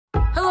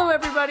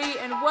everybody,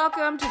 and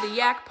welcome to the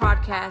Yak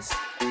Podcast.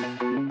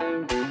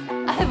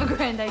 I have a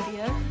grand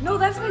idea. No,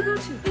 that's my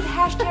go-to.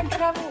 Hashtag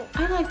travel.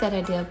 I like that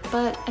idea,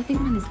 but I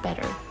think mine is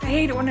better. I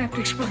hate it when I have to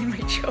explain my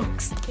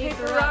jokes.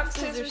 Paper, rock,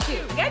 scissors,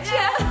 shoot.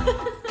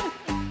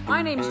 Gotcha!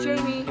 My name's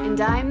Jamie. And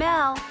I'm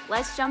Mel.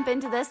 Let's jump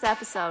into this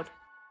episode.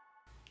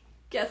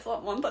 Guess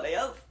what month it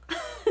is?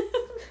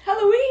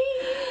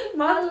 Halloween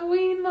month.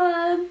 Halloween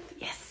month.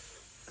 Yes.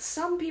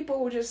 Some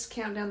people will just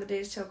count down the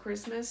days till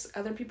Christmas.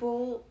 Other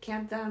people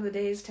count down the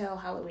days till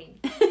Halloween.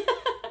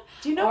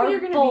 Do you know Or what you're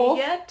going to both.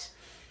 be yet?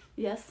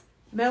 Yes.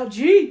 Mel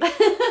G.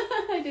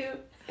 I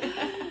do.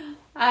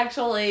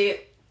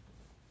 Actually,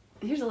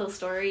 here's a little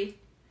story.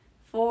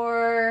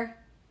 For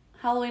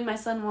Halloween, my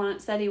son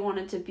said he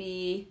wanted to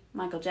be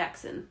Michael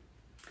Jackson.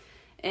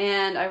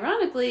 And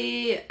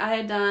ironically, I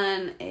had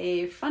done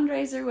a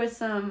fundraiser with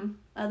some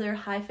other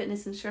high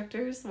fitness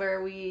instructors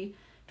where we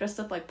dressed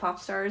up like pop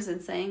stars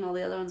and sang. All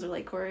the other ones were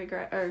like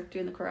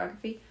doing the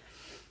choreography.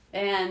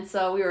 And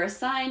so we were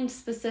assigned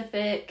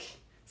specific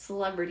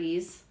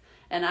celebrities,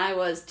 and I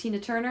was Tina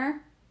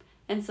Turner.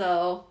 And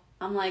so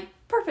I'm like,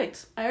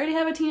 perfect. I already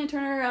have a Tina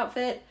Turner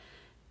outfit.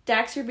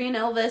 Dax, you're being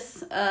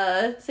Elvis.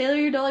 Sailor,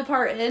 you're Dolly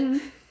Parton.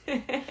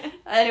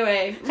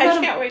 Anyway, I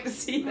can't wait to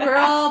see that. we're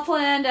all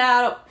planned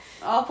out.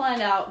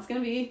 It's gonna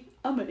be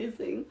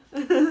amazing.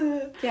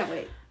 Can't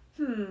wait.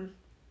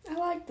 I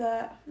like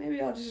that.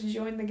 Maybe I'll just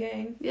join the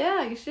gang.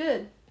 Yeah, you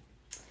should.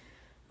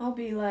 I'll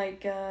be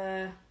like,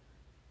 Carrie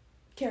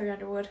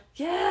Underwood.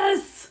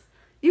 Yes!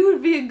 You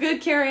would be a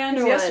good Carrie 'Cause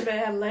Underwood. yesterday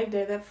I had leg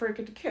day. That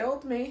freaking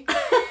killed me.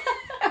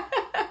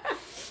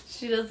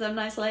 She does have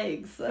nice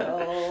legs,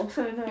 so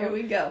I know. here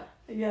we go.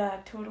 Yeah,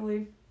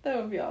 totally. That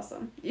would be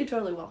awesome. You're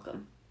totally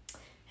welcome.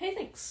 Hey,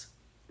 thanks.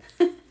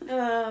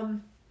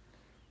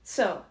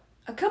 So,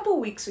 a couple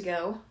weeks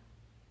ago,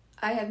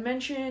 I had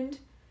mentioned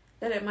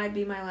that it might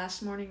be my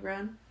last morning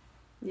run,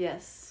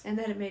 Yes. and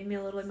that it made me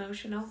a little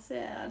emotional.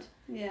 Sad.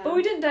 Yeah. But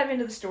we didn't dive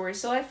into the story,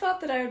 so I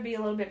thought that I would be a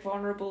little bit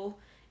vulnerable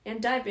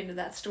and dive into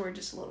that story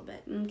just a little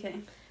bit. Okay.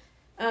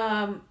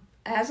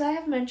 As I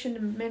have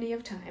mentioned many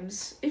of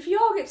times, if you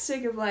all get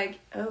sick of like,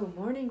 oh,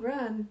 morning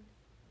run,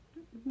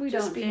 We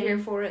just don't be Jane. here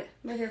for it.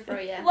 We're here for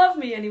it, yeah. Love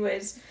me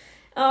anyways.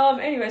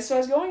 Anyway, so I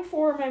was going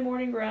for my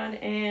morning run,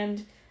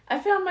 and I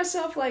found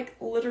myself like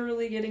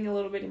literally getting a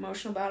little bit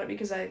emotional about it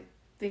because I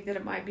think that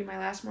it might be my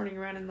last morning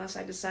run unless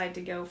I decide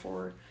to go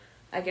for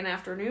like an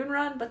afternoon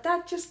run, but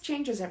that just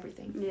changes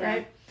everything, Yeah.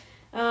 right?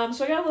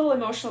 So I got a little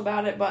emotional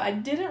about it, but I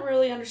didn't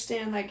really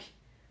understand like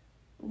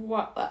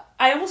what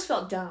I almost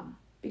felt dumb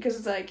because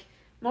it's like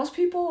most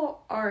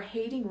people are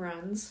hating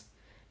runs.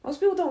 Most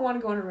people don't want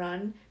to go on a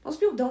run. Most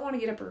people don't want to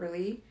get up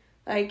early.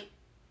 Like,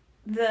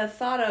 the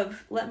thought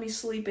of let me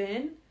sleep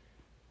in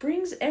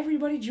brings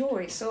everybody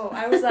joy. So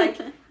I was like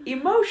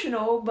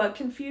emotional but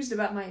confused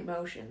about my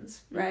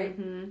emotions, right?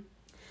 Mm-hmm.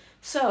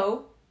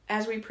 So,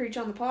 as we preach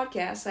on the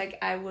podcast, like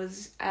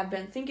I've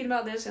been thinking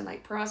about this and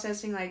like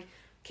processing like,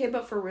 okay,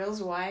 but for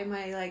reals, why am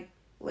I like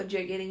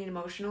legit getting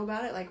emotional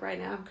about it? Like right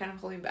now I'm kind of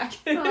holding back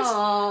a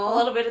Aww.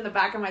 little bit in the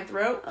back of my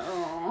throat.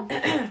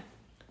 Aww.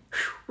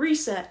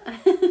 Reset.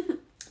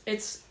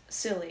 It's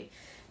silly.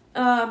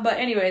 But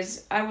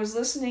anyways, I was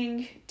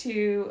listening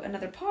to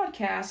another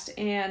podcast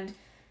and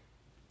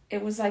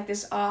it was like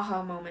this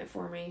aha moment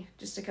for me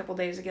just a couple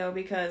days ago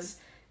because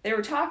they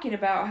were talking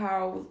about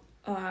how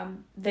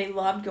they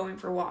loved going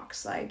for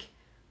walks. Like,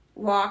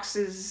 walks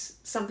is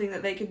something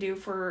that they could do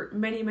for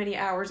many, many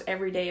hours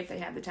every day if they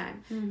had the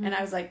time. Mm-hmm. And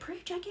I was like,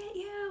 preach, I get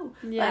you.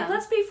 Yeah. Like,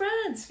 let's be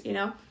friends, you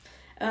know?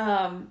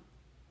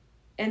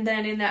 And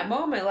then in that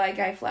moment, like,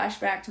 I flashed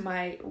back to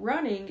my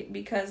running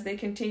because they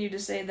continue to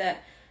say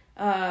that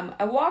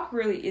a walk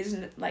really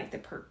isn't, like, the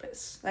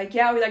purpose. Like,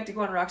 yeah, we like to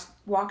go on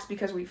walks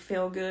because we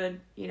feel good,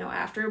 you know,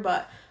 after,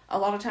 but a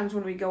lot of times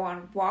when we go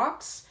on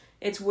walks,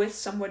 it's with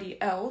somebody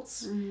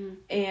else, Mm-hmm.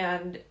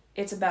 and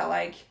it's about,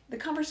 like, the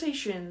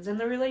conversations and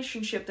the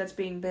relationship that's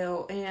being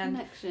built, and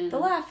Connection. the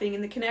laughing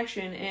and the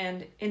connection,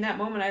 and in that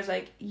moment, I was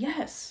like,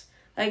 yes.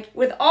 Like,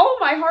 with all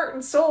my heart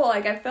and soul,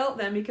 like, I felt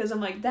them because I'm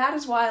like, that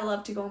is why I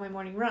love to go on my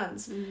morning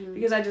runs. Mm-hmm.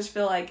 Because I just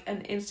feel like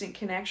an instant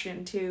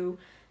connection to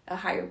a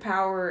higher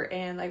power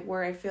and, like,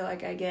 where I feel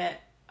like I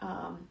get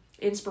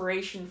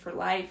inspiration for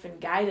life and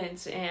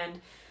guidance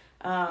and...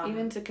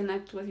 even to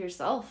connect with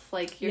yourself.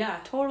 Like, you're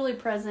totally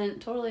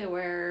present, totally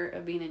aware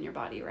of being in your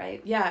body,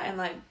 right? Yeah, and,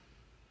 like,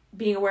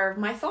 being aware of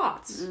my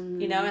thoughts, Mm-hmm.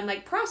 you know, and,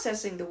 like,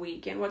 processing the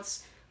week and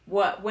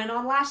what went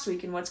on last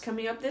week and what's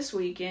coming up this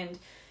week and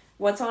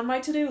what's on my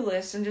to-do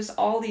list and just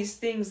all these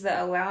things that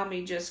allow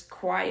me just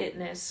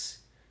quietness,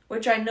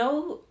 which I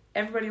know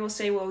everybody will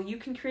say, well, you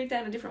can create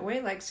that in a different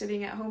way, like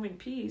sitting at home in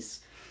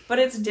peace, but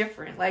it's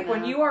different. Like,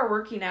 when you are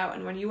working out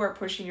and when you are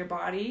pushing your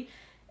body,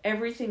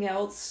 everything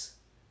else,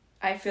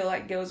 I feel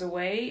like, goes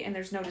away and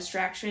there's no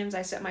distractions.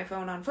 I set my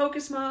phone on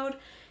focus mode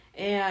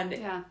and...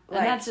 Yeah,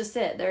 like, and that's just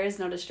it. There is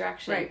no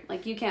distraction. Right.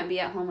 Like, you can't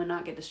be at home and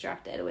not get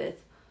distracted with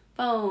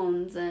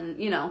phones and,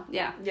 you know,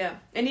 yeah. Yeah.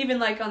 And even,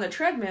 like, on the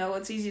treadmill,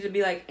 it's easy to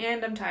be like,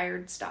 and I'm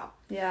tired, stop.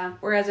 Yeah.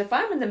 Whereas if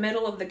I'm in the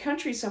middle of the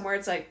country somewhere,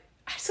 it's like,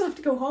 I still have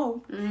to go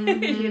home,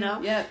 Mm-hmm. you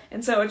know? Yep.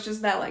 And so it's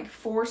just that, like,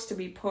 force to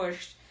be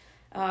pushed.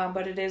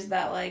 But it is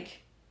that, like,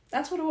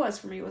 that's what it was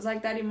for me. It was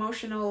like that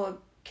emotional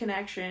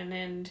connection,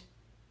 and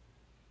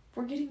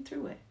we're getting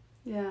through it.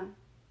 Yeah.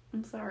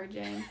 I'm sorry,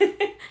 Jane.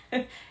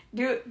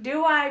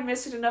 Do I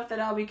miss it enough that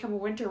I'll become a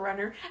winter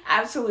runner?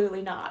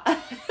 Absolutely not.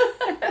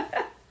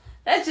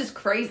 That's just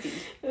crazy.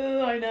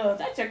 Oh, I know.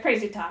 That's a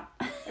crazy talk.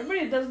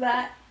 Everybody that does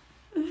that,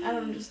 I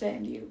don't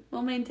understand you.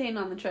 We'll maintain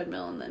on the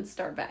treadmill and then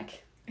start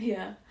back.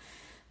 Yeah,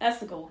 that's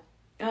the goal.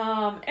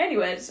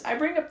 Anyways, I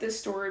bring up this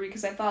story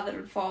because I thought that it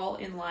would fall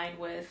in line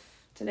with,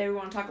 today we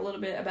want to talk a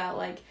little bit about,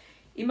 like,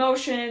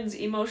 emotions,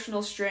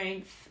 emotional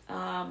strength,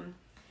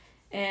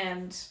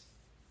 and,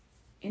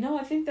 you know,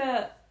 I think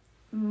that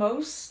the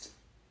most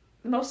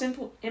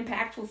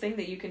impactful thing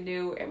that you can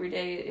do every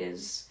day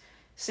is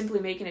simply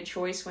making a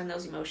choice when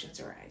those emotions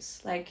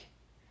arise. Like,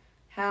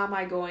 how am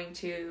I going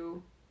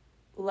to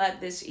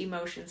let this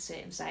emotion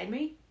sit inside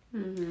me?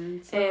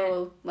 Mm-hmm.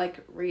 So,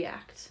 like,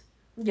 react.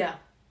 Yeah.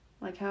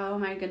 Like, how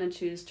am I going to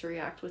choose to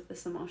react with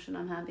this emotion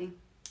I'm having?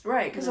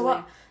 Right, because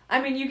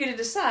you get to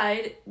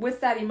decide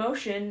with that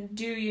emotion,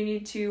 do you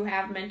need to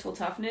have mental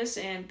toughness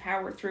and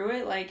power through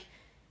it? Like,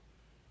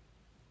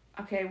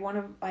 okay,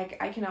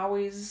 I can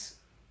always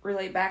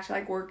relate back to,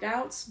 like,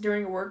 workouts.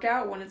 During a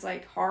workout, when it's,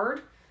 like,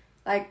 hard,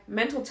 like,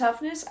 mental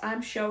toughness,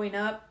 I'm showing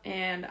up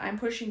and I'm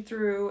pushing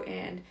through,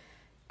 and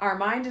our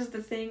mind is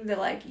the thing that,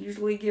 like,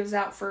 usually gives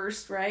out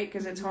first, right?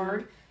 Because it's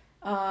hard.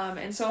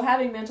 And so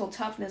having mental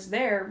toughness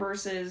there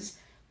versus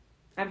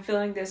I'm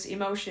feeling this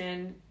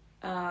emotion,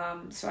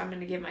 so I'm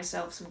going to give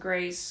myself some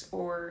grace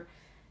or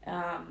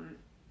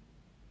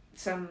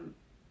some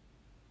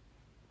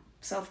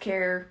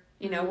self-care,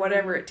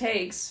 whatever it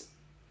takes.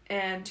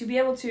 And to be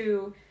able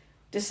to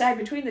decide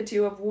between the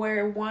two of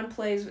where one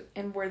plays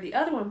and where the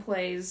other one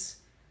plays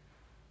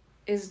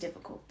is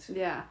difficult.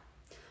 Yeah.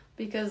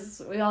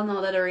 Because we all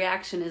know that a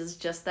reaction is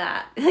just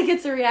that. Like,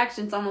 it's a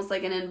reaction. It's almost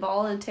like an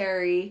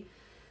involuntary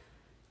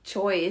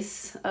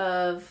choice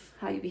of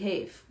how you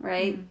behave,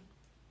 right?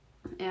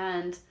 Mm-hmm.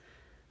 And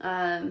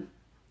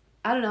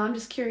I don't know, I'm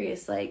just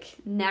curious, like,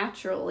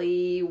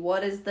 naturally,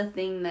 what is the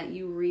thing that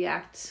you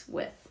react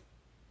with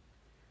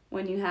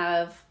when you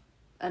have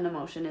an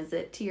emotion? Is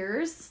it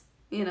tears?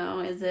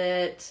 Is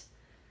it,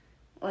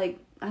 like,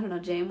 I don't know,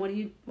 Jane, what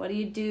do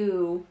you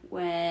do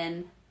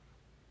when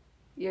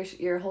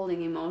you're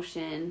holding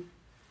emotion?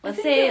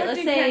 Let's say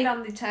depend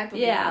on the type of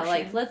emotion.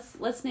 Like,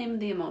 let's name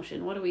the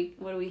emotion. What are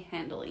we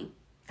handling?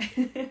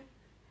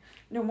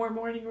 No more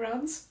morning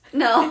runs?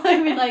 No,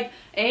 I mean, like,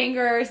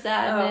 anger,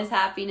 sadness,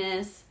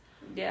 happiness.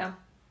 Yeah.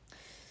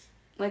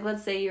 Like,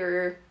 let's say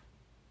you're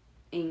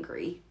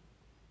angry.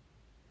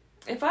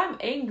 If I'm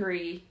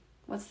angry,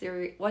 what's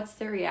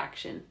the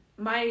reaction?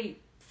 My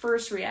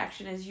first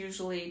reaction is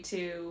usually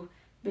to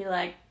be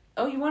like,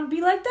 oh, you want to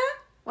be like that?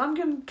 Well, I'm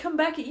going to come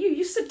back at you.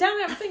 You sit down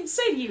and have a thing to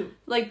say to you.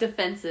 Like,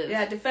 defensive.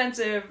 Yeah,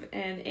 defensive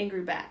and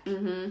angry back.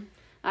 Mm-hmm.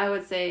 I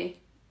would say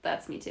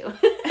that's me too.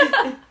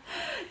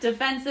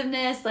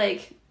 Defensiveness,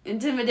 like,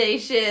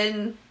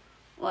 intimidation,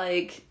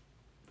 like,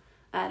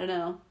 I don't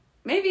know.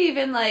 Maybe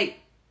even, like,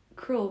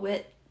 cruel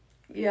wit.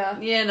 Yeah.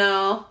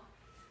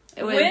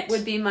 It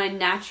would be my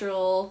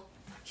natural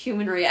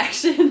human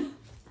reaction.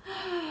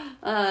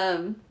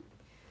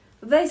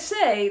 They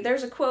say,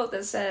 there's a quote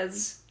that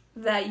says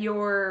that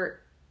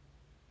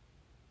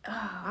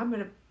I'm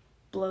going to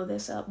blow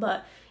this up,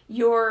 but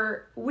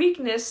your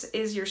weakness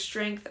is your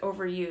strength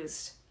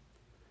overused.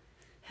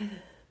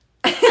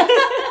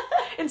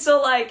 And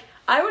so, like,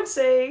 I would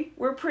say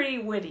we're pretty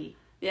witty.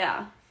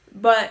 Yeah.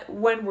 But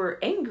when we're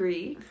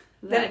angry,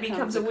 then it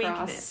becomes a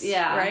weakness.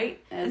 Yeah. Right?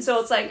 And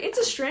so it's like, it's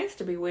a strength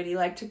to be witty,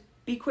 like, to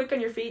be quick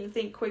on your feet and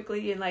think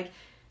quickly and, like,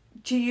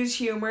 to use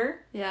humor.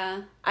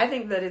 Yeah. I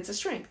think that it's a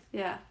strength.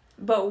 Yeah.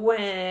 But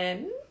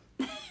when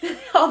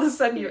all of a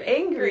sudden you're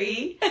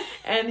angry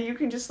and you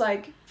can just,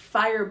 like,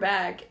 fire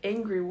back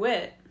angry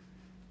wit,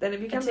 then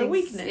it becomes a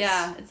weakness.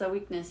 Yeah, it's a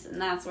weakness.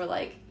 And that's where,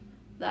 like,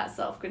 that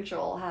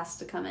self-control has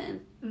to come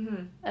in.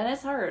 Mm-hmm. And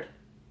it's hard.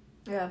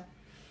 Yeah.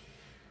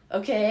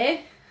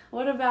 Okay.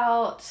 What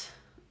about,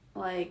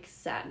 like,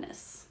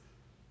 sadness?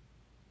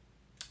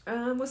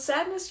 With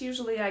sadness,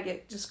 usually I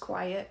get just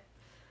quiet.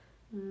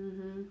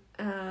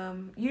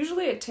 Mm-hmm.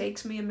 Usually it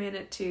takes me a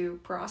minute to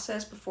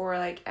process before,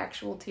 like,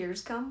 actual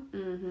tears come.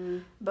 Mm-hmm.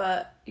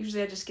 But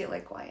usually I just get,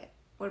 like, quiet.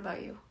 What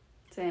about you?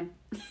 Same.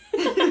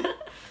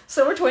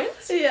 So we're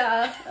twins?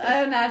 Yeah.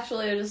 I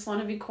naturally just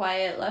want to be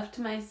quiet, left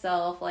to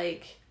myself,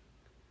 like,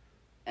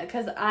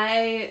 because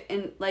I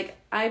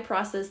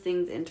process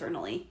things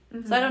internally.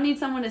 Mm-hmm. So I don't need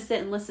someone to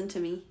sit and listen to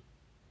me.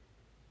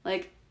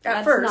 Like,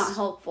 that's not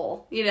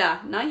helpful. Yeah,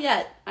 not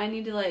yet. I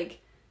need to, like,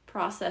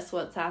 process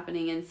what's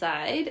happening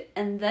inside,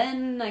 and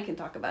then I can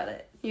talk about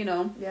it,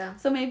 Yeah.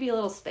 So maybe a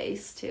little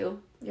space, too.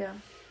 Yeah.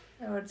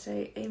 I would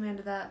say amen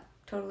to that.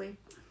 Totally.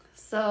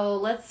 So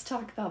let's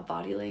talk about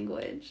body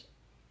language.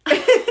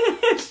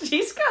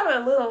 She's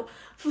got a little...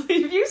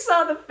 If you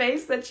saw the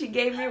face that she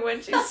gave me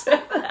when she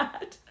said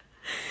that.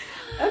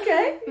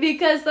 Okay.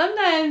 Because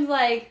sometimes,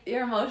 like,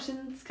 your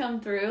emotions come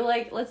through.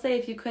 Like, let's say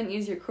if you couldn't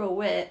use your cruel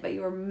wit, but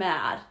you were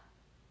mad.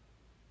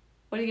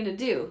 What are you going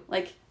to do?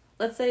 Like,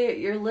 let's say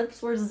your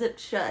lips were zipped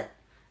shut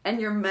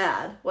and you're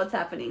mad. What's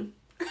happening?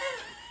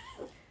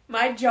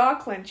 My jaw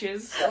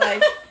clenches,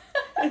 like...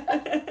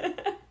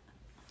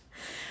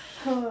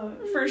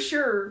 for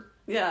sure.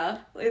 Yeah.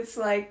 It's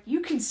like,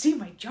 you can see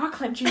my jaw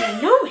clenching,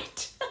 I know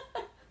it!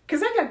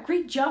 Because I got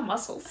great jaw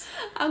muscles.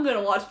 I'm going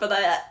to watch for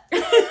that.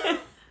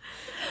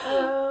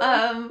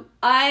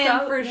 I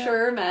am for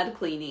sure mad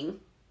cleaning.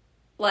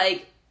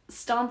 Like,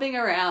 stomping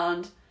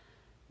around,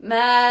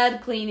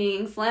 mad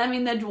cleaning,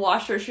 slamming the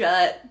washer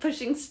shut,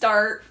 pushing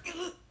start.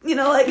 You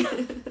know, like,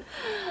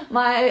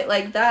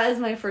 that is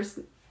my first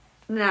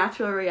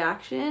natural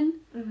reaction,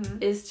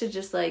 is to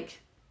just, like,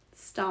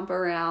 stomp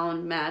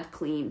around, mad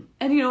clean.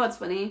 And you know what's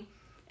funny?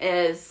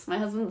 Is my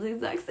husband's the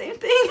exact same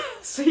thing.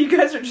 So you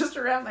guys are just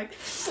around, like,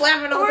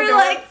 slamming all the doors. We're,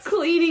 like,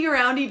 cleaning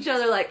around each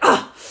other, like,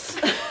 oh!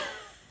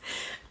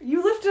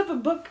 You lifted up a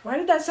book. Why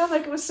did that sound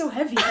like it was so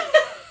heavy?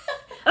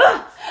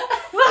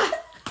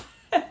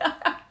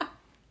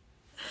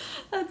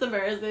 That's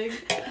embarrassing.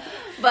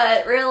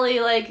 But really,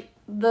 like,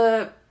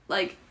 I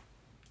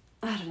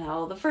don't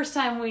know, the first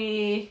time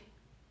we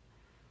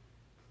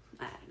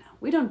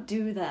don't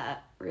do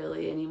that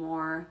really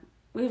anymore.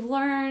 We've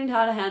learned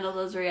how to handle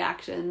those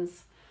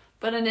reactions.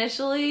 But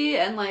initially,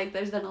 and, like,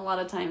 there's been a lot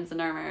of times in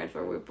our marriage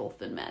where we've both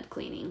been mad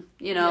cleaning,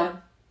 you know? Yeah.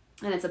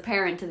 And it's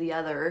apparent to the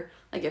other.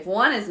 Like, if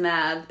one is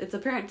mad, it's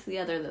apparent to the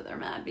other that they're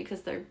mad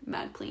because they're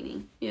mad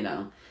cleaning, you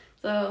know?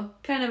 So,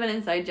 kind of an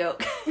inside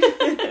joke.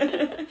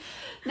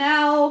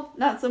 Now,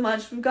 not so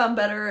much. We've gotten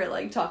better at,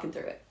 like, talking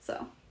through it.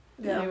 So,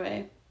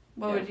 anyway,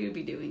 what would you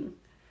be doing?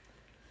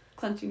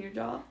 Clenching your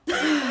jaw?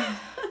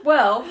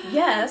 Well,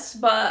 yes,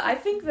 but I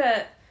think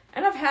that,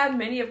 and I've had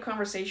many of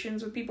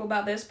conversations with people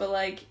about this, but,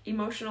 like,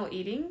 emotional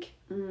eating,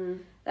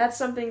 that's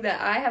something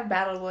that I have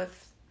battled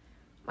with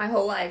my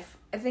whole life.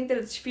 I think that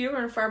it's fewer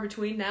and far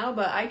between now,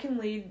 but I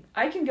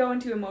can go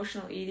into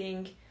emotional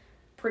eating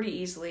pretty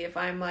easily if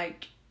I'm,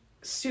 like,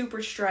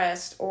 super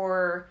stressed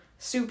or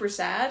super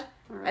sad.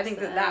 I think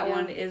that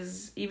one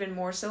is even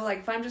more so. Like,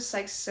 if I'm just,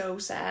 like, so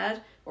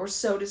sad or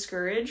so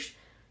discouraged,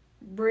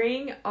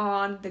 bring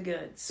on the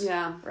goods.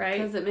 Yeah. Right?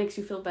 Because it makes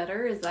you feel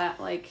better? Is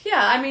that, like...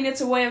 Yeah, I mean, it's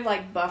a way of,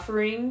 like,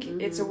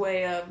 buffering. It's a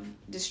way of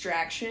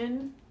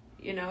distraction,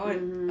 you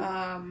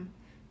know?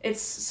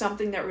 It's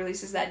something that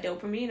releases that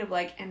dopamine of,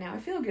 like, and now I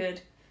feel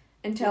good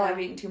until I've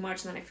eaten too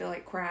much and then I feel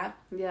like crap.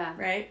 Yeah.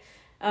 Right?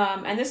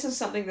 And this is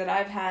something that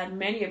I've had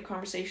many of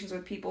conversations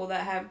with people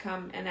that have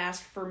come and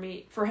asked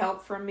for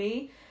help from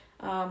me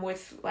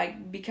with,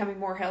 like, becoming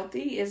more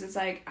healthy, is it's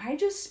like, I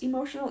just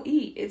emotional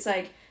eat. It's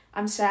like,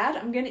 I'm sad,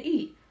 I'm gonna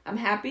eat. I'm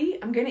happy,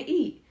 I'm gonna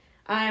eat.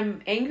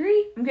 I'm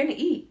angry, I'm gonna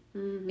eat.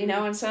 You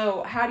know, and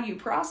so how do you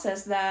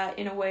process that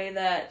in a way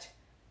that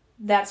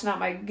that's not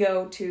my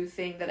go-to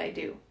thing that I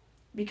do?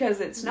 Because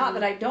it's not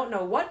that I don't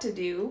know what to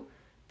do,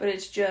 but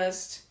it's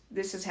just,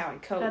 this is how I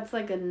cope. That's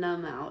like a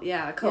numb out.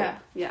 Yeah, a cope.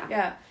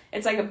 Yeah.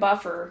 It's like a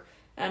buffer.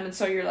 And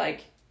so you're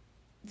like,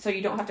 so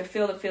you don't have to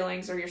feel the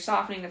feelings, or you're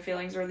softening the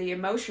feelings or the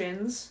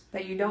emotions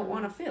that you don't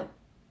want to feel.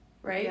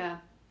 Right? Yeah,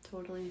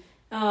 totally.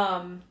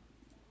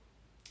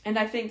 And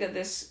I think that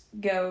this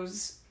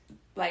goes,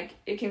 like,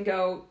 it can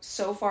go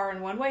so far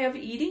in one way of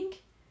eating,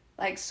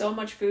 like so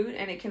much food,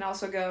 and it can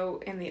also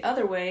go in the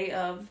other way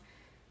of,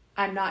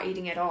 I'm not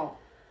eating at all.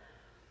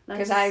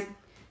 Because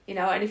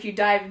and if you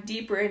dive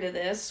deeper into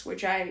this,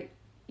 which I've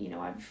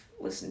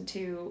listened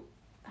to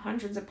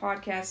hundreds of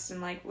podcasts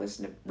and, like,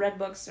 read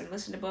books and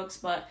listened to books,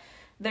 but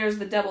there's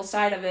the double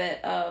side of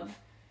it of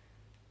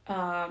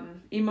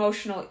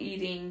emotional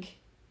eating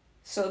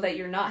so that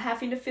you're not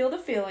having to feel the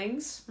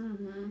feelings,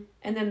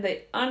 and then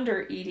the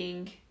under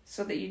eating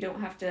so that you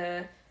don't have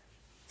to,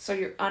 so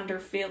you're under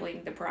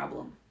feeling the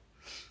problem.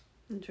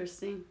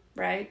 Interesting.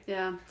 Right?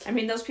 Yeah. I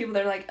mean, those people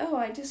that are like, oh,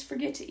 I just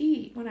forget to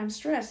eat when I'm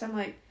stressed. I'm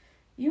like,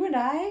 you and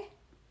I,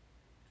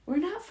 we're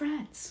not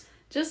friends.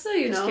 Just so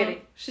you know,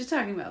 kidding. She's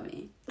talking about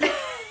me.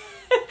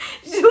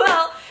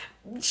 Well,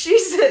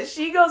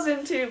 she goes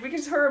into,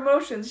 because her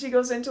emotions, she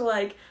goes into,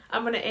 like,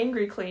 I'm going to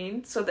angry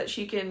clean so that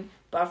she can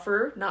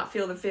buffer, not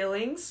feel the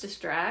feelings.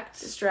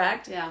 Distract.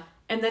 Yeah.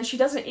 And then she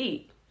doesn't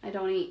eat. I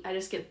don't eat. I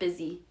just get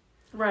busy.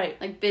 Right.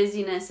 Like,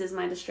 busyness is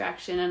my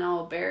distraction, and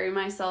I'll bury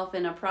myself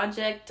in a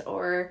project,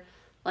 or,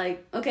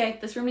 like, okay,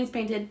 this room needs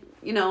painted,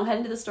 head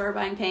into the store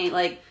buying paint,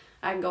 like,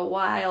 I can go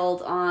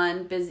wild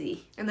on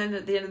busy. And then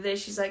at the end of the day,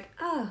 she's like,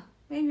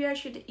 maybe I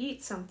should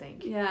eat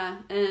something. Yeah,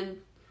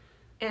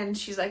 and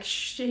she's, like,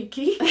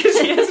 shaky because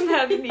she doesn't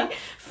have any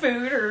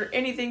food or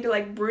anything to,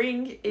 like,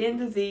 bring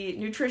in the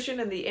nutrition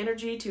and the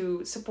energy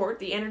to support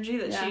the energy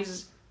that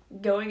she's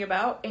going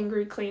about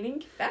angry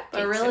cleaning.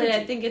 But really,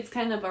 energy. I think it's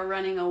kind of a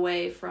running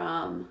away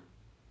from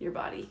your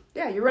body.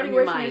 Yeah, you're running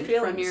away from your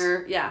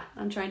feelings.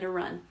 I'm trying to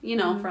run,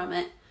 from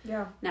it.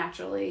 Yeah.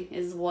 Naturally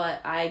is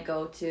what I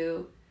go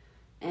to,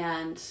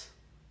 and,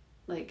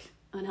 like,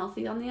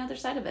 unhealthy on the other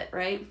side of it,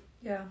 right?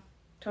 Yeah,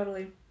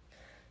 totally.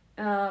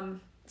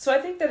 So I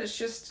think that it's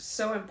just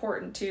so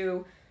important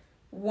to,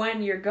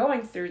 when you're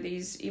going through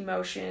these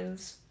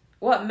emotions,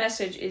 what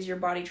message is your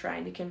body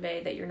trying to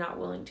convey that you're not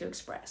willing to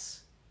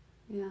express?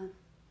 Yeah.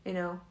 You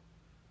know?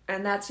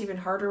 And that's even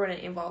harder when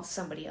it involves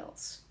somebody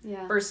else.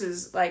 Yeah.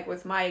 Versus, like,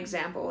 with my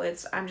example,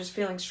 it's I'm just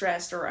feeling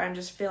stressed, or I'm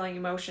just feeling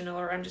emotional,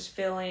 or I'm just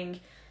feeling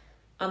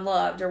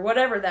unloved, or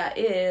whatever that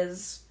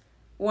is.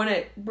 When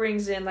it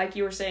brings in, like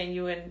you were saying,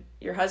 you and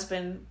your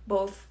husband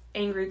both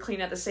angry,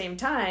 clean at the same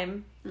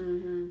time,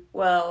 Mm-hmm.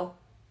 well,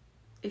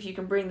 if you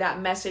can bring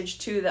that message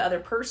to the other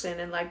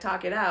person and, like,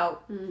 talk it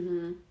out,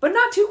 Mm-hmm. but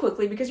not too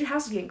quickly because your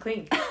house is getting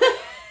clean.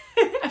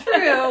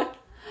 True.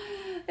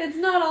 It's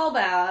not all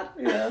bad.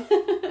 Yeah.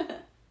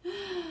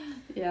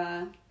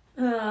 Yeah.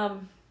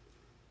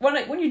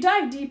 When you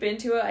dive deep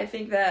into it, I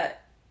think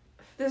that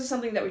this is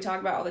something that we talk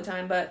about all the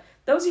time, but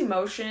those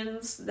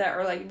emotions that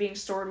are, like, being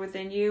stored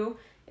within you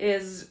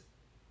is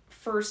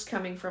first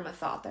coming from a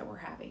thought that we're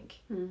having,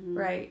 Mm-hmm.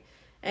 right?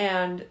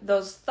 And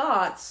those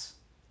thoughts,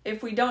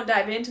 if we don't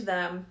dive into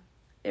them,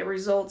 it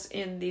results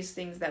in these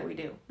things that we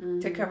do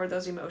to cover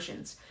those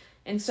emotions.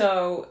 And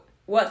so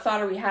what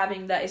thought are we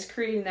having that is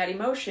creating that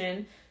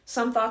emotion?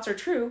 Some thoughts are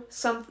true,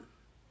 some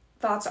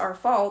thoughts are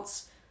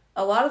false.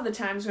 A lot of the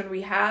times when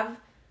we have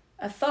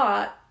a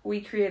thought, we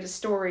create a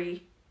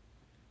story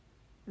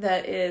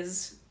that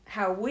is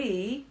how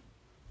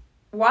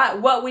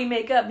what we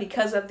make up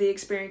because of the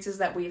experiences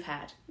that we've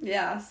had.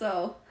 Yeah,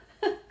 so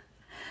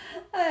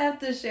I have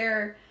to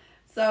share.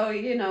 So,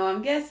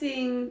 I'm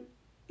guessing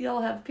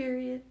y'all have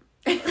period.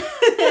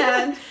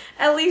 And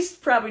At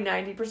least probably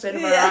 90%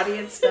 of our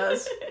audience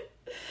does.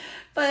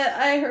 But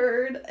I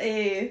heard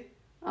I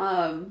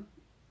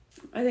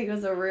think it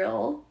was a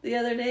reel the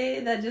other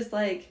day that just,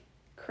 like,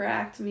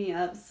 cracked me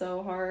up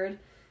so hard.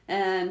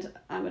 And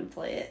I'm going to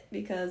play it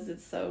because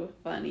it's so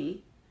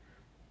funny.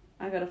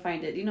 I gotta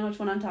find it. Do you know which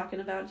one I'm talking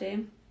about,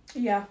 James?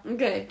 Yeah.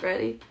 Okay,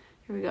 ready?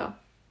 Here we go.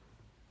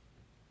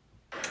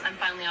 I'm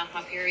finally off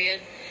my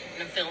period,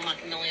 and I'm feeling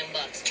like $1 million.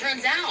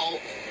 Turns out,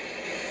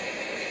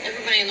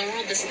 everybody in the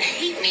world doesn't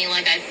hate me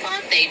like I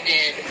thought they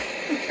did.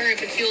 Very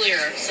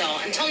peculiar. So,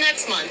 until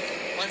next month,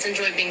 let's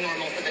enjoy being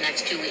normal for the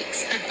next 2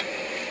 weeks.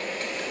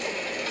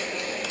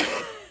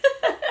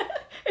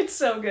 It's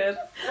so good.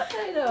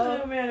 I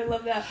know. Oh man, I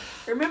love that.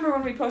 Remember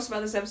when we posted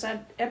about this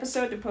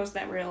episode to post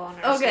that reel on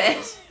our Okay.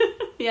 stories.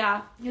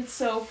 Yeah. It's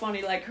so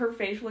funny. Like, her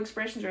facial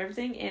expressions are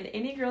everything, and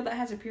any girl that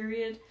has a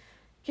period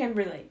can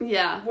relate.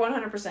 Yeah.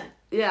 100%.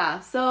 Yeah.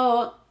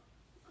 So,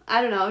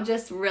 I don't know,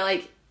 just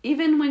like,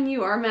 even when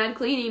you are mad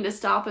cleaning, to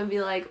stop and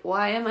be like,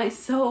 why am I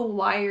so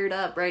wired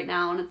up right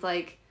now? And it's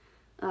like,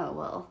 oh,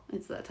 well,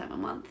 it's that time of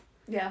month.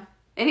 Yeah.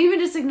 And even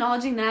just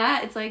acknowledging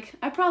that, it's like,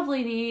 I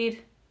probably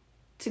need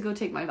to go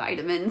take my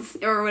vitamins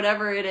or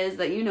whatever it is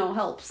that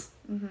helps.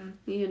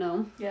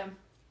 Mm-hmm. Yeah.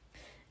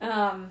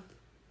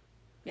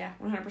 Yeah,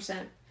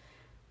 100%.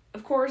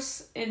 Of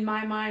course, in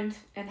my mind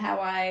and how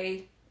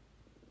I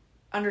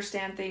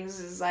understand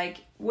things is, like,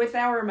 with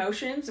our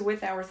emotions,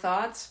 with our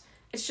thoughts,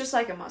 it's just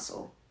like a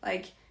muscle.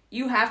 Like,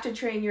 you have to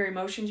train your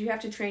emotions, you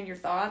have to train your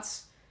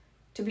thoughts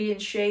to be in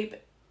shape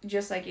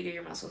just like you do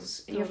your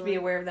muscles. And you have to be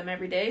aware of them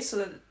every day so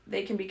that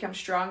they can become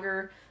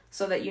stronger,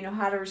 so that you know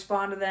how to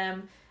respond to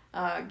them,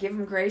 give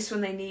them grace when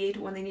they need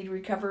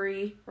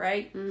recovery,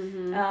 right?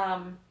 Mm-hmm.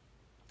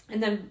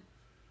 And then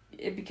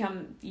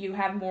you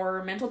have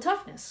more mental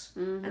toughness.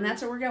 Mm-hmm. And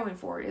that's what we're going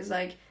for, is,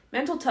 like,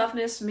 mental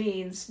toughness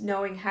means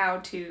knowing how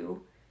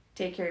to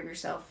take care of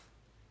yourself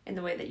in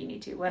the way that you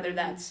need to, whether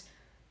that's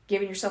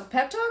giving yourself a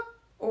pep talk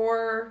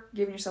or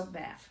giving yourself a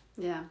bath.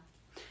 Yeah.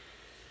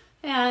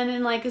 And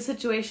in, like, a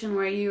situation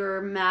where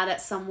you're mad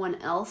at someone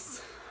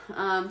else,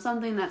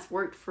 something that's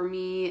worked for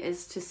me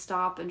is to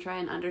stop and try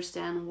and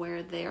understand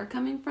where they are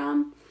coming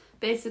from.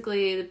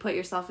 Basically, to put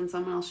yourself in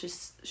someone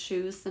else's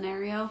shoes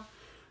scenario.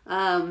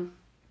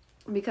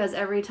 Because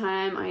every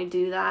time I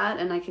do that,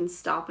 and I can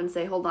stop and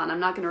say, hold on,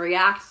 I'm not going to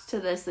react to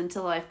this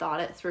until I've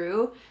thought it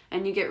through.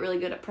 And you get really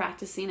good at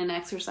practicing and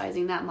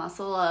exercising that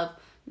muscle of,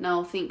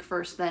 no, think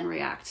first, then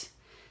react.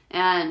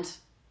 And,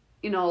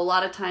 a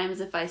lot of times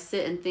if I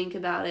sit and think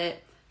about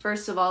it,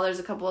 first of all, there's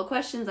a couple of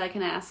questions I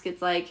can ask.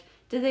 It's like,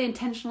 did they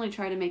intentionally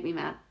try to make me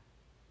mad?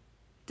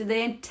 Did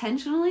they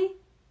intentionally?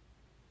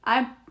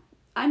 I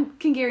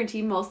can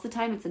guarantee most of the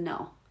time it's a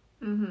no.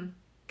 Mm-hmm.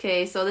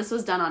 Okay, so this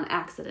was done on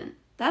accident.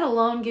 That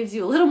alone gives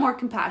you a little more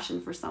compassion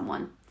for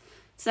someone.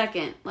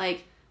 Second,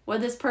 like,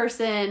 would this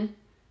person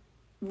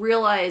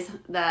realize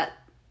that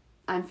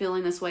I'm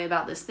feeling this way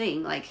about this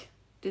thing? Like,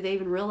 do they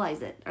even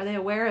realize it? Are they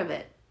aware of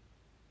it?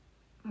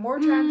 More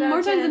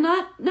times than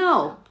not?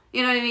 No.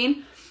 You know what I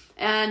mean?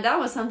 And that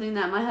was something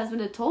that my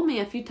husband had told me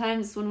a few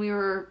times when we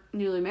were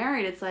newly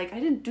married. It's like, I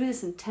didn't do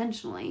this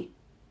intentionally.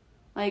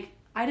 Like,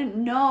 I didn't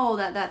know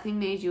that thing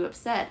made you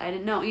upset. I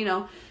didn't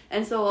know,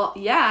 And so,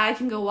 yeah, I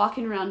can go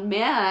walking around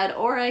mad,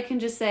 or I can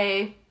just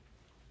say,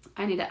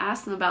 I need to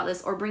ask them about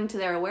this, or bring to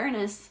their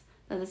awareness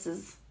that this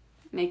is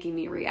making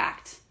me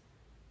react.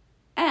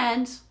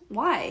 And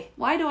why?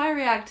 Why do I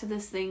react to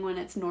this thing when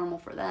it's normal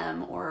for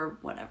them, or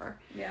whatever?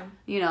 Yeah.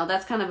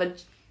 That's kind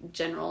of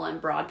general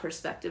and broad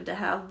perspective to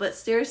have. But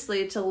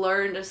seriously, to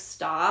learn to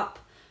stop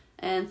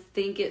and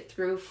think it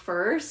through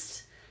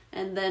first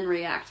and then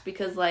react.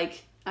 Because,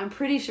 like, I'm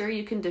pretty sure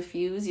you can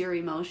diffuse your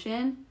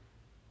emotion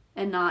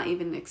and not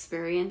even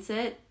experience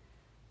it.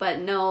 But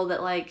know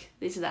that, like,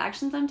 these are the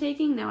actions I'm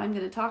taking. Now I'm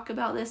going to talk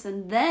about this.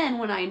 And then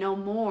when I know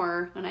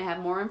more, when I have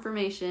more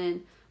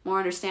information, more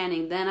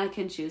understanding, then I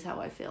can choose how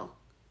I feel.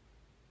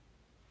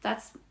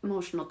 That's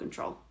emotional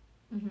control.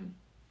 Mm-hmm.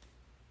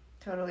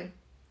 Totally.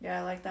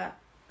 Yeah, I like that.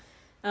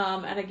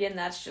 And again,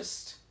 that's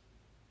just...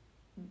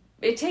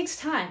 It takes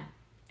time.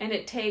 And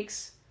it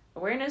takes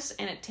awareness.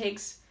 And it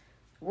takes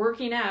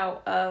working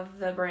out of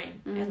the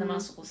brain and the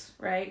muscles,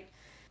 right?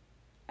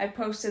 I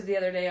posted the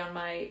other day on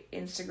my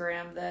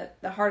Instagram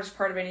that the hardest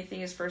part of anything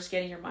is first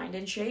getting your mind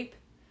in shape.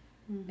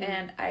 Mm-hmm.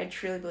 And I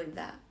truly believe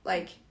that.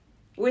 Like,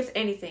 with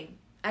anything.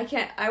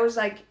 I was,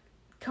 like,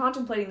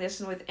 contemplating this,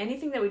 and with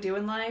anything that we do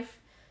in life,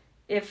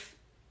 if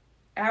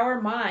our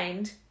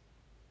mind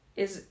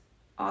is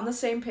on the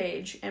same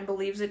page and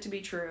believes it to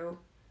be true,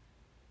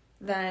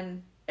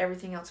 then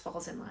everything else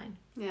falls in line.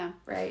 Yeah.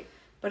 Right?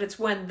 But it's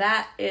when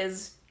that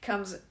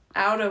comes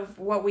out of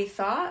what we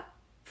thought,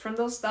 from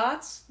those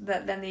thoughts,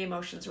 that then the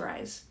emotions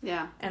rise.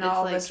 Yeah. And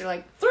all of us are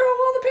like, throw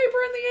all the paper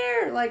in the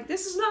air! Like,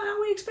 this is not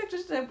how we expect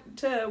it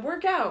to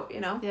work out,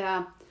 you know?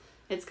 Yeah.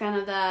 It's kind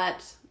of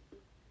that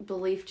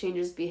belief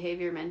changes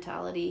behavior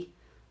mentality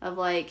of,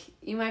 like,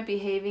 you might be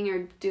behaving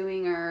or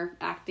doing or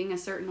acting a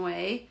certain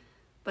way,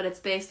 but it's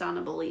based on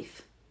a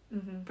belief.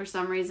 Mm-hmm. For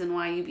some reason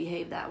why you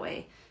behave that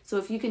way. So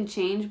if you can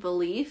change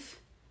belief,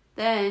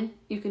 then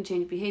you can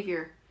change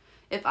behavior.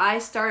 If I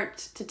start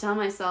to tell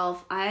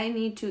myself I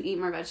need to eat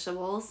more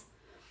vegetables,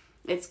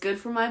 it's good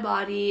for my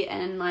body,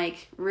 and,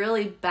 like,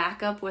 really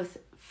back up with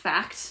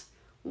fact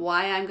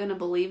why I'm going to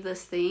believe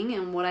this thing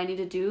and what I need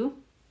to do,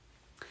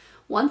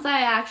 once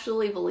I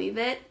actually believe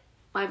it,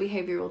 my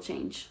behavior will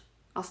change.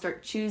 I'll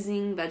start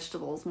choosing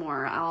vegetables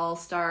more. I'll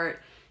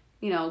start,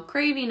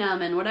 craving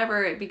them and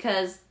whatever,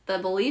 because the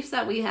beliefs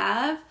that we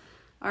have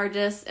are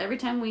just, every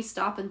time we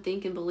stop and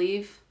think and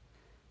believe,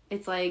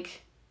 it's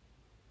like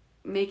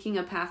making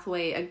a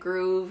pathway, a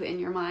groove in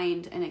your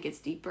mind, and it gets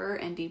deeper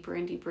and deeper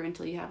and deeper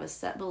until you have a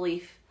set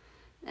belief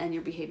and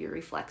your behavior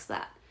reflects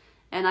that.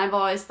 And I've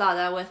always thought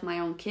that with my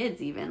own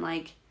kids, even,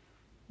 like,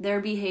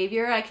 their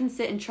behavior, I can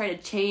sit and try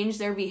to change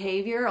their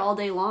behavior all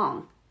day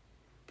long.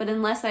 But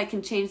unless I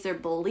can change their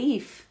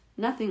belief,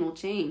 nothing will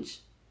change.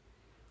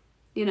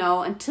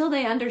 Until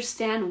they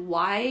understand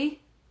why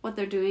what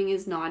they're doing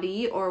is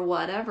naughty or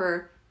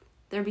whatever,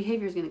 their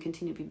behavior is going to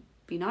continue to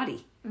be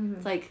naughty. Mm-hmm.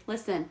 It's like,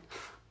 listen,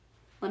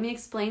 let me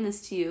explain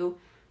this to you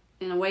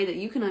in a way that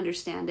you can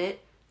understand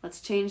it. Let's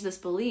change this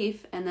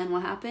belief. And then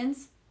what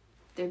happens?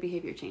 Their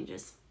behavior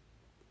changes.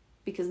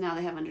 Because now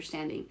they have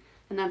understanding.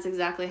 And that's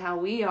exactly how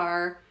we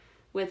are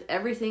with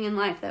everything in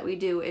life that we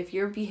do. If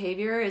your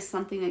behavior is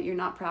something that you're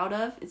not proud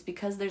of, it's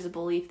because there's a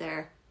belief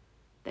there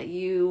that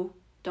you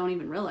don't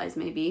even realize,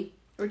 maybe.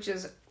 Which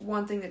is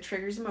one thing that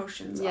triggers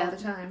emotions all the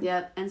time.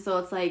 Yep. And so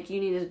it's like you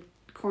need to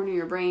corner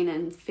your brain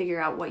and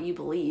figure out what you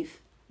believe.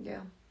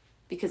 Yeah.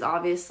 Because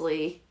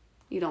obviously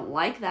you don't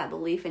like that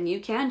belief, and you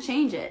can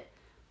change it.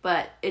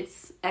 But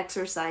it's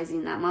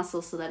exercising that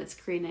muscle so that it's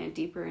creating a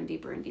deeper and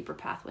deeper and deeper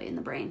pathway in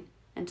the brain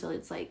until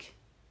it's, like,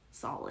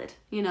 solid,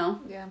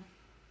 Yeah.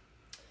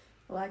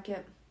 I like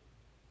it.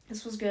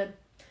 This was good.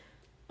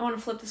 I want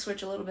to flip the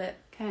switch a little bit.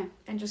 Okay.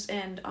 And just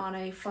end on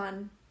a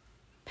fun,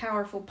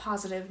 powerful,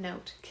 positive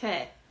note.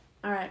 Okay.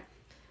 All right.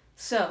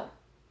 So,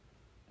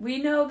 we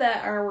know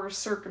that our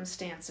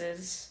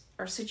circumstances,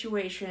 our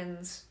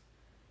situations,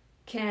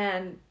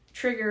 can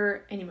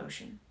trigger an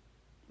emotion.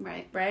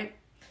 Right. Right?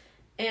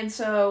 And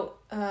so,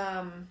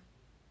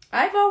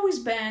 I've always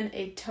been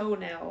a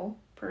toenail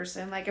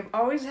person. Like, I've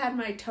always had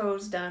my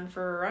toes done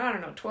for,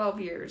 12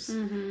 years.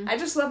 Mm-hmm. I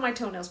just love my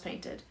toenails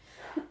painted.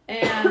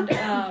 And,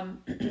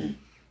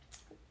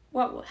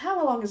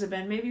 how long has it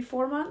been? Maybe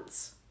 4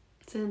 months?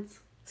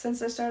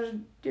 Since I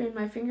started doing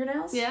my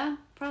fingernails? Yeah,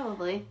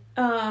 probably.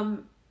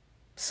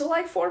 So,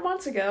 like, 4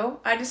 months ago,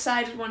 I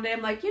decided one day,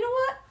 I'm like, you know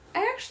what?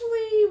 I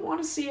actually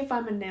want to see if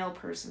I'm a nail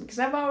person. Because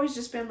I've always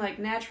just been, like,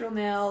 natural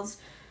nails.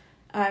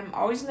 I'm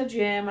always in the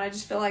gym. I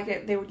just feel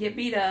like they would get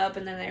beat up,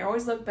 and then they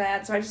always look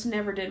bad, so I just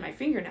never did my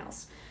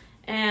fingernails.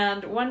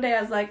 And one day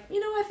I was like,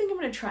 I think I'm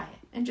going to try it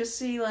and just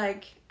see,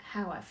 like,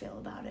 how I feel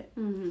about it.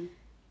 Mm-hmm.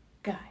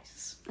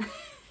 Guys,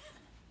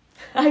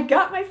 I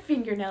got my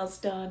fingernails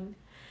done.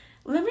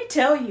 Let me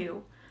tell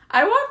you,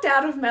 I walked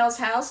out of Mel's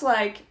house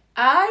like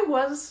I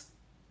was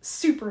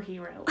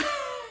superhero.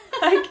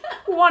 Like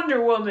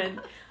Wonder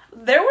Woman.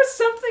 There was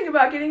something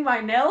about getting my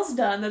nails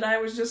done that I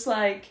was just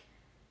like,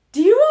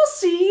 do you all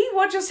see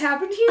what just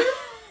happened here?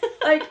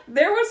 Like,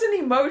 there was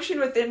an emotion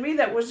within me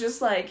that was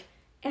just like,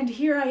 and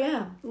here I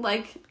am.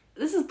 Like,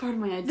 this is part of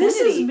my identity. This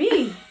is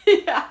me.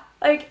 Yeah.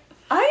 Like,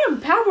 I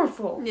am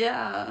powerful.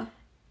 Yeah.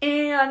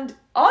 And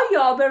all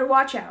y'all better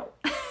watch out.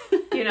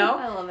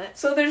 I love it.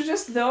 So there's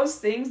just those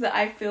things that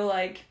I feel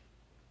like,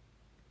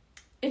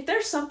 if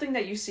there's something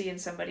that you see in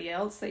somebody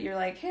else that you're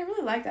like, hey, I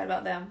really like that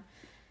about them,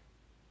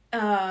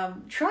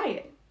 try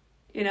it,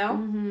 you know?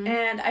 Mm-hmm.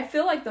 And I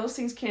feel like those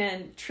things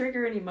can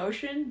trigger an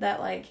emotion that,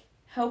 like,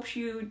 helps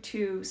you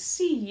to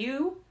see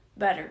you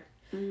better.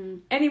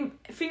 Mm-hmm.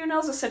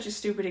 Fingernails is such a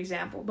stupid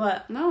example,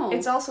 but No.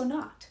 it's also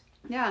not.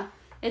 Yeah.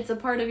 It's a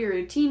part of your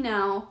routine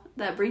now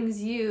that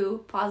brings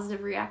you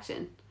positive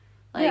reaction.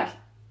 Like, Yeah.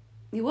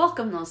 you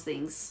welcome those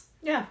things.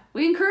 Yeah.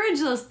 We encourage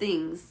those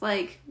things.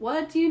 Like,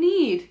 what do you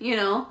need,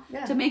 Yeah.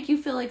 to make you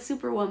feel like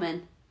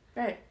Superwoman?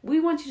 Right. We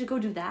want you to go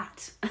do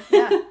that.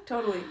 Yeah,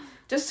 totally.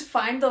 Just to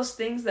find those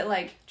things that,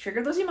 like,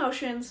 trigger those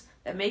emotions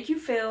that make you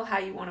feel how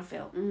you want to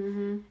feel.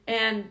 Mm-hmm.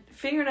 And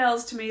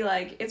fingernails, to me,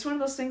 like, it's one of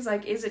those things,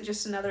 like, is it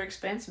just another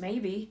expense?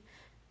 Maybe.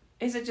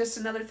 Is it just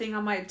another thing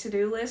on my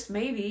to-do list?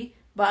 Maybe.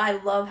 But I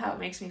love how it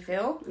makes me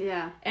feel.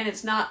 Yeah. And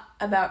it's not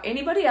about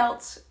anybody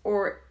else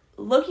or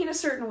looking a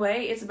certain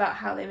way. It's about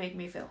how they make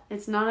me feel.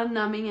 It's not a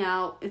numbing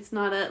out. It's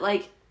not a,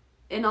 like,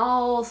 in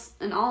all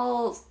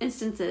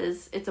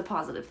instances, it's a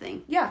positive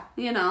thing. Yeah.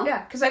 Yeah,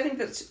 Yeah, because I think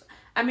that's...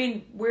 I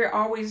mean, we're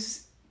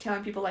always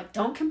telling people, like,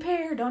 don't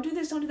compare, don't do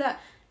this, don't do that.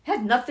 It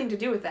had nothing to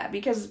do with that,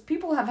 because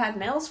people have had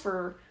nails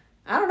for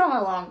I don't know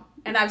how long,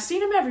 and I've seen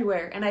them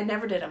everywhere, and I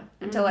never did them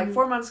until, like,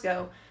 4 months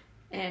ago,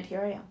 and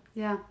here I am.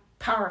 Yeah.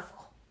 Powerful.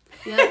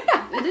 Yeah,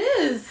 it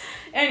is.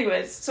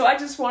 Anyways, so I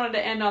just wanted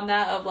to end on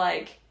that of,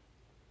 like,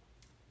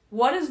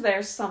 what is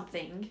there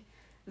something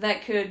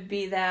that could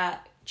be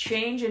that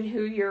change in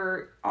who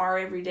you are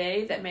every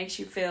day that makes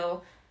you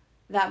feel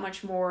that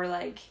much more,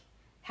 like,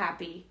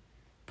 happy,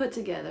 Put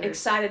together.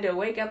 excited to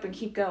wake up and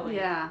keep going.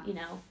 Yeah. You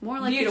know? More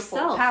like beautiful,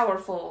 yourself.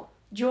 powerful,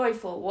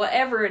 joyful,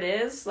 whatever it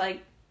is,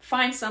 like,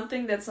 find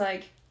something that's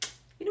like,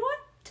 you know what?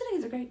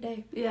 Today's a great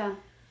day. Yeah.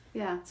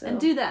 Yeah. So- And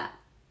do that.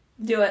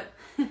 Do it.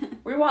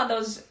 We want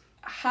those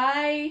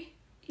high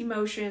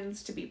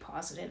emotions to be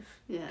positive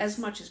Yes. as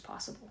much as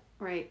possible.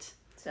 Right.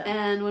 So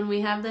And when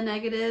we have the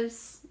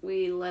negatives,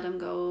 we let them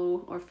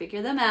go or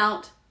figure them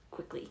out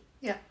quickly.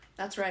 yeah,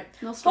 that's right.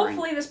 No story.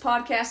 Hopefully this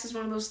podcast is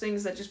one of those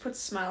things that just puts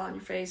a smile on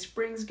your face,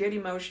 brings good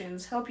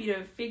emotions, help you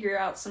to figure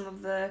out some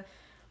of the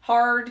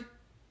hard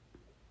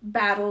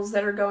battles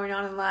that are going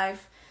on in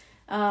life.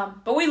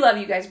 But we love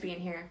you guys being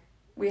here.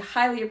 We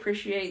highly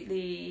appreciate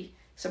the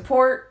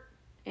support,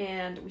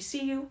 and we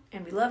see you,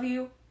 and we love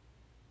you,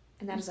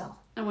 and that is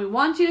all. And we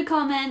want you to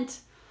comment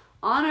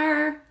on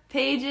our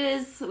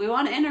pages. We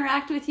want to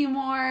interact with you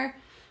more.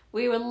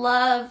 We would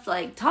love,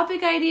 like,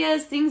 topic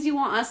ideas, things you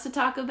want us to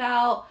talk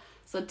about.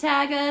 So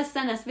tag us,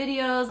 send us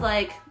videos,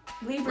 like,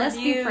 Leave let's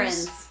reviews. be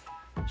friends.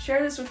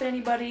 Share this with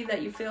anybody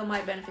that you feel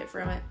might benefit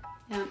from it.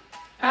 Yeah.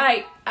 All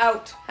right,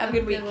 out. Have a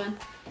good week. one.